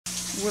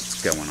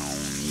What's going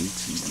on,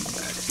 YouTube?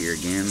 Back here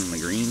again in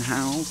the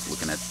greenhouse,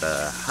 looking at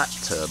the hot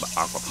tub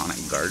aquaponic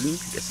garden.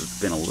 Guess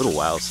it's been a little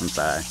while since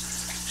I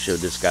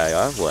showed this guy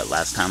off.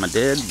 Last time I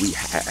did, we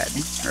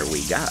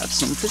got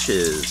some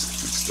fishes. You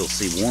can still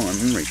see one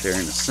right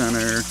there in the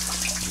center,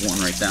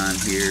 one right down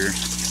here,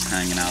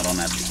 hanging out on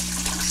that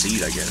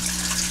seed, I guess.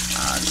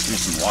 Just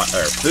threw some water,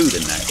 or food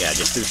in there. Yeah,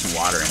 just threw some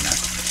water in there.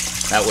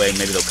 That way,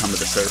 maybe they'll come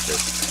to the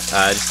surface.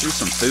 Just threw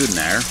some food in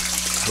there,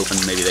 hoping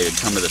maybe they would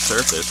come to the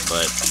surface,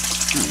 but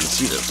you can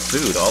see the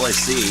food. All I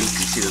see, you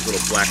see those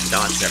little black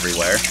dots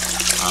everywhere.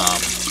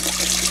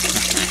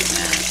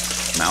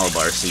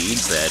 Malibar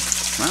seeds that,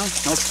 well,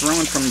 I was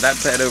throwing from that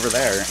bed over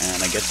there,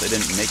 and I guess they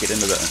didn't make it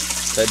into the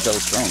beds I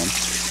was throwing them.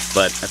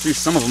 But I threw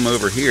some of them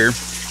over here.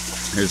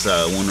 There's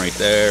one right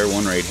there,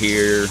 one right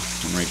here,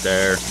 one right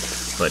there.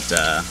 But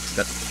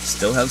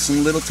still have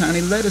some little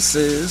tiny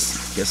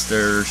lettuces. Guess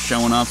they're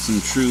showing off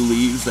some true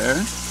leaves there.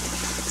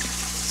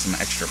 Some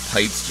extra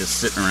pipes just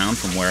sitting around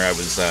from where I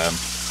was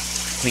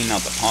cleaning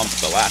out the pump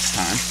the last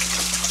time.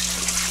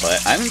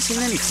 But I haven't seen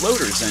any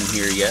floaters in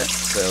here yet,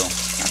 so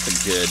that's a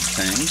good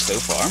thing so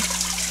far.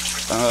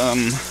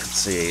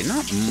 Let's see,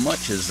 not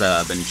much has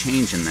been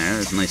changing there.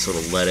 There's a nice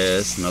little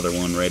lettuce, another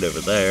one right over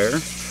there.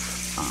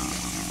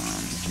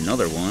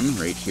 Another one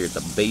right here at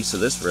the base of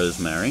this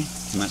rosemary.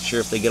 I'm not sure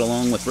if they get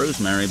along with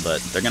rosemary,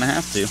 but they're gonna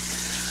have to.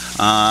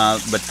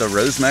 But the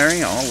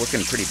rosemary all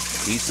looking pretty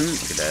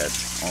decent. Look at that,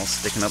 all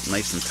sticking up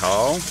nice and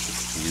tall.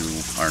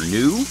 You are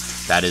new.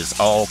 That is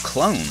all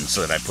clones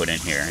that I put in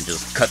here. I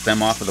just cut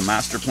them off of the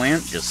master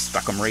plant, just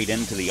stuck them right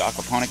into the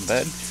aquaponic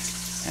bed,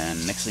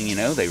 and next thing you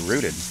know, they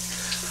rooted.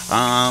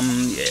 Yeah,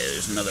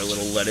 there's another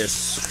little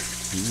lettuce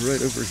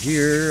right over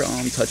here.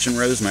 I'm touching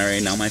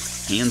rosemary. Now my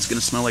hand's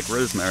gonna smell like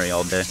rosemary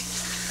all day,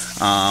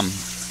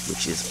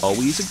 which is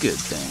always a good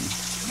thing.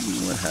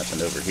 What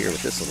happened over here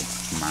with this little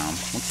mound?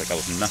 Looks like I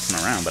was messing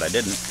around, but I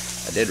didn't.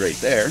 I did right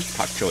there.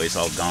 Pak choi's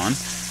all gone.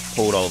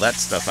 Pulled all that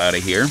stuff out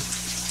of here.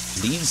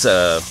 These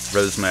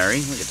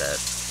rosemary, look at that,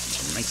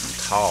 nice and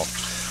tall,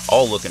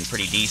 all looking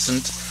pretty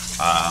decent.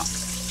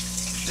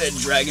 Dead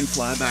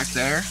dragonfly back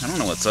there. I don't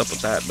know what's up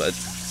with that, but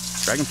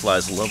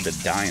dragonflies love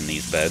to die in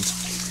these beds.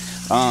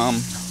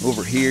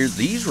 Over here,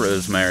 these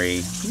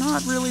rosemary,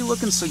 not really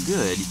looking so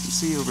good. You can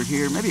see over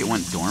here, maybe it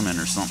went dormant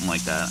or something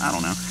like that. I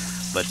don't know,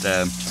 but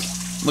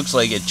looks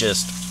like it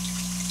just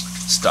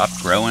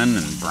stopped growing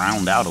and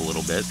browned out a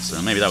little bit.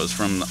 So maybe that was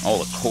from all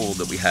the cold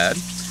that we had.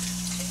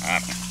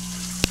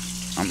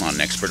 I'm not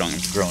an expert on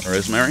growing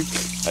rosemary.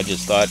 I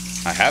just thought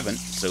I haven't,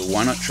 so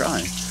why not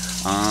try?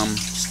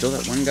 Still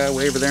that one guy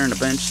way over there in the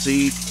bench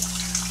seat.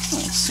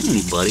 I don't see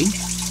anybody.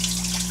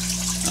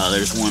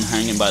 There's one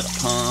hanging by the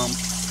pump.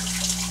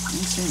 I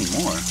don't see any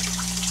more.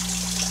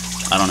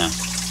 I don't know.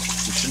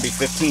 There should be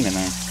 15 in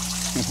there.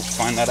 We'll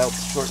find that out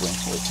shortly.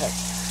 Holy heck.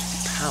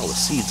 A pile of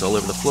seeds all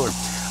over the floor.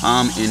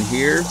 In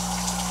here,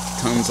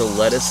 tons of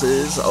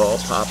lettuces all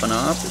popping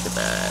up. Look at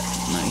that.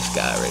 Nice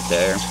guy right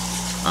there.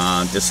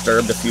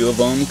 Disturbed a few of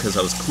them because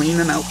I was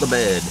cleaning out the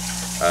bed.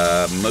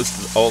 Most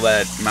of all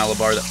that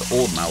Malibar, the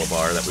old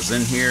Malibar that was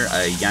in here,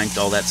 I yanked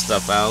all that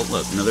stuff out.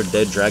 Look, another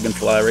dead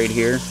dragonfly right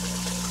here.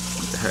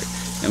 What the heck?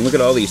 And look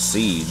at all these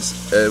seeds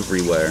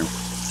everywhere.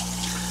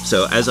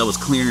 So as I was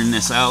clearing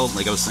this out,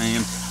 like I was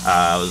saying,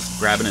 I was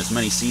grabbing as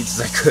many seeds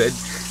as I could,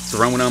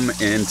 throwing them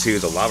into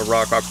the lava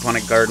rock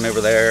aquaponic garden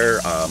over there,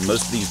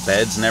 most of these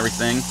beds and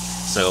everything.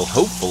 So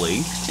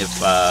hopefully, if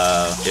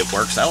it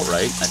works out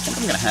right, I think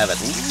I'm going to have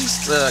at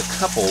least a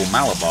couple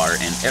Malibar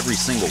in every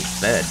single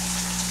bed.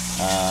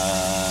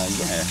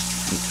 Yeah,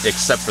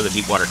 except for the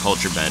deep water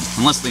culture bed.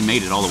 Unless they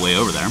made it all the way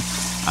over there.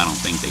 I don't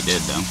think they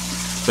did, though.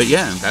 But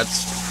yeah,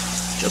 that's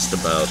just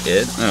about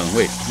it. Oh,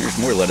 wait, here's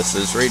more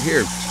lettuces right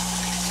here.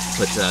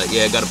 But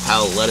yeah, I got a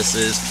pile of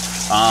lettuces.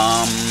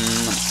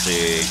 Let's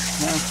see.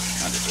 Well,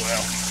 might as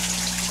well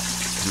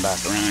come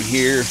back around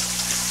here.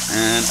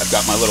 And I've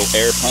got my little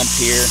air pump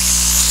here.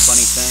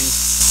 Funny thing,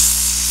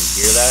 you can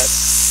hear that.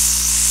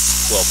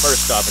 Well,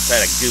 first off, it's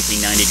at a goofy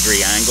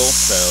 90-degree angle,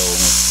 so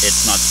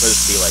it's not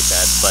supposed to be like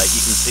that. But you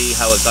can see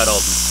how it got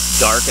all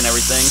dark and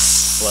everything.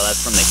 Well,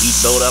 that's from the heat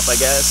buildup, I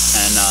guess.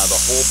 And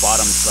the whole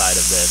bottom side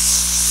of this,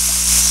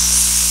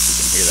 you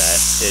can hear that,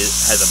 it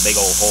has a big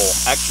old hole.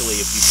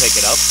 Actually, if you pick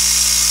it up,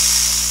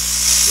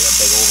 see that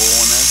big old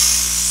hole in there?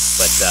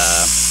 But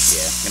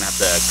yeah, I'm gonna have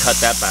to cut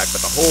that back.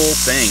 But the whole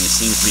thing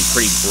seems to be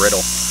pretty brittle,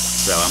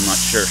 so I'm not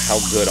sure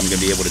how good I'm gonna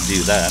be able to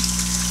do that.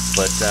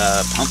 But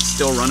pump's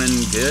still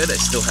running good. I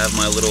still have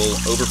my little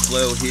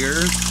overflow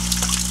here.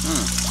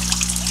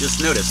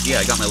 Just noticed, yeah,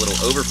 I got my little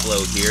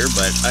overflow here,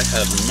 but I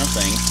have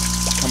nothing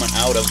coming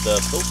out of the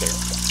filter.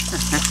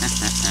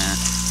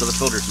 So the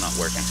filter's not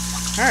working.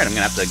 Alright, I'm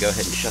gonna have to go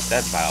ahead and shut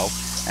that valve,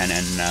 and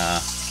then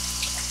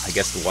I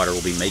guess the water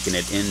will be making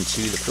it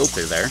into the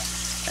filter there.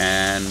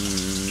 And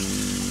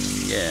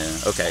yeah,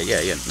 okay,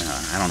 yeah, no,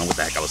 I don't know what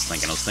the heck I was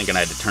thinking. I was thinking I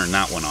had to turn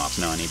that one off.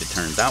 No, I need to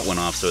turn that one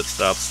off so it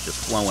stops just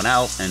flowing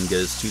out and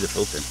goes to the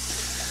filter.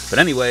 But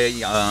anyway,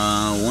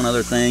 one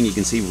other thing, you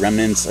can see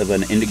remnants of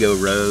an indigo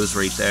rose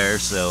right there,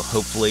 so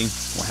hopefully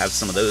we'll have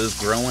some of those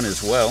growing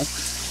as well.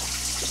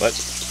 But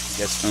I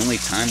guess only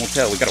time will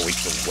tell. We gotta wait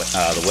for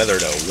the weather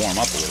to warm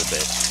up a little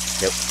bit.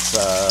 It's,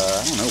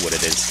 I don't know what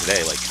it is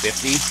today, like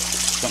 50,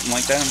 something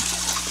like that.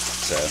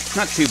 So,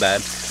 not too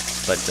bad,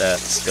 but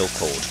still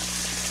cold.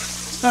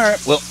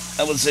 Alright, well,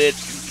 that was it.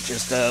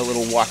 Just a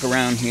little walk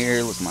around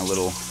here. Look at my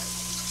little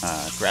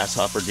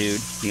grasshopper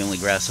dude. The only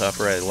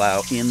grasshopper I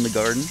allow in the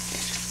garden.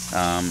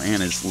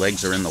 And his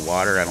legs are in the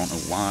water. I don't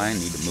know why. I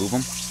need to move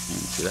them.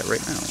 Do that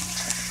right now.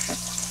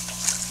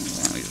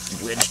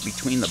 He's wedged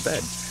between the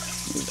bed.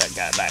 Move that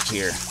guy back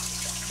here.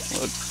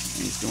 Look,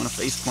 he's doing a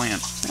face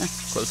plant.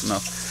 Close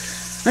enough.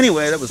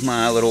 Anyway, that was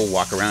my little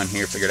walk around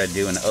here. Figured I'd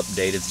do an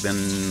update. It's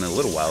been a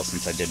little while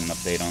since I did an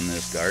update on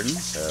this garden.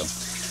 So,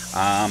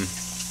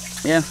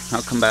 yeah,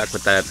 I'll come back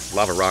with that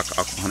lava rock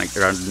aquaponic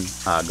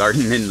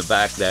garden in the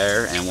back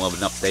there, and we'll have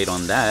an update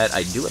on that.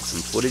 I do have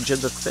some footage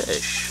of the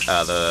fish,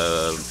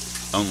 the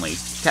only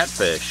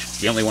catfish,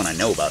 the only one I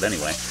know about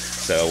anyway.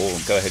 So we'll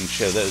go ahead and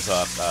show those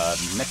off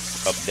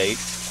next update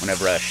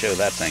whenever I show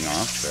that thing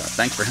off. So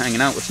thanks for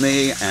hanging out with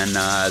me, and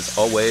as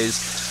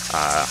always,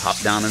 hop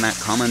down in that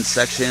comment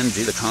section,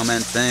 do the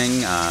comment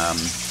thing.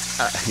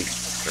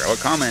 Throw a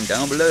comment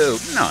down below.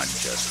 Not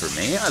just for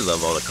me, I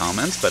love all the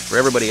comments, but for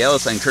everybody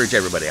else, I encourage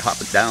everybody to hop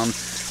it down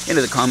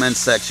into the comments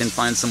section,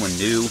 find someone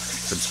new,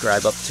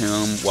 subscribe up to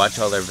them, watch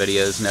all their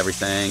videos and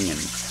everything, and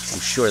I'm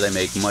sure they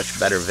make much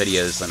better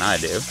videos than I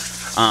do.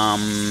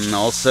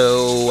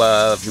 Also,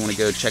 if you want to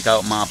go check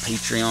out my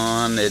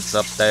Patreon, it's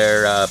up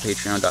there,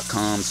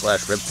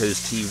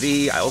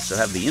 patreon.com/RevToesTV. I also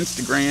have the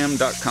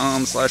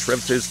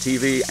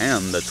Instagram.com/RevToesTV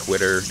and the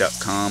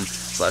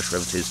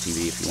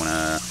Twitter.com/RevToesTV if you want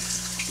to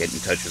get in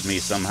touch with me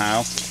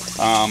somehow.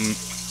 I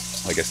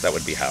guess that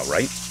would be how,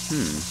 right?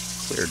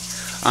 Weird.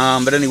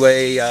 But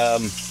anyway, yeah,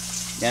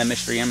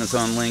 mystery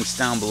Amazon links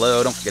down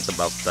below. Don't forget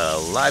about the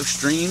live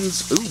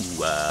streams.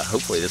 Ooh,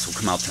 hopefully this will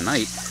come out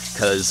tonight,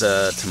 because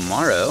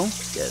tomorrow,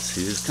 guess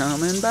who's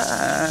coming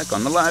back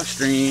on the live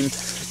stream?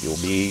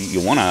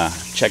 You'll want to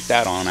check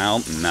that on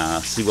out and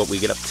see what we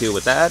get up to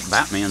with that.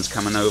 Batman's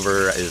coming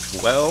over as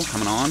well,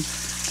 coming on,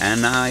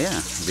 and yeah,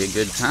 it'll be a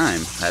good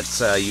time. That's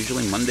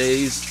usually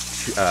Mondays,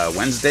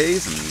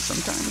 Wednesdays, and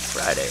sometimes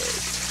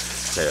Fridays.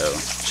 So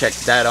check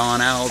that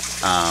on out.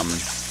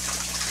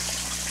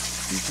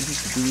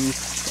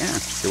 Yeah,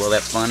 do all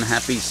that fun,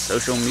 happy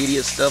social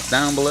media stuff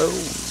down below.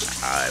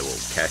 I will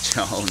catch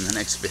y'all in the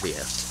next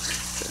video.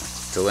 So,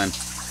 till then,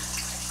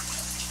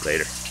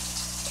 later.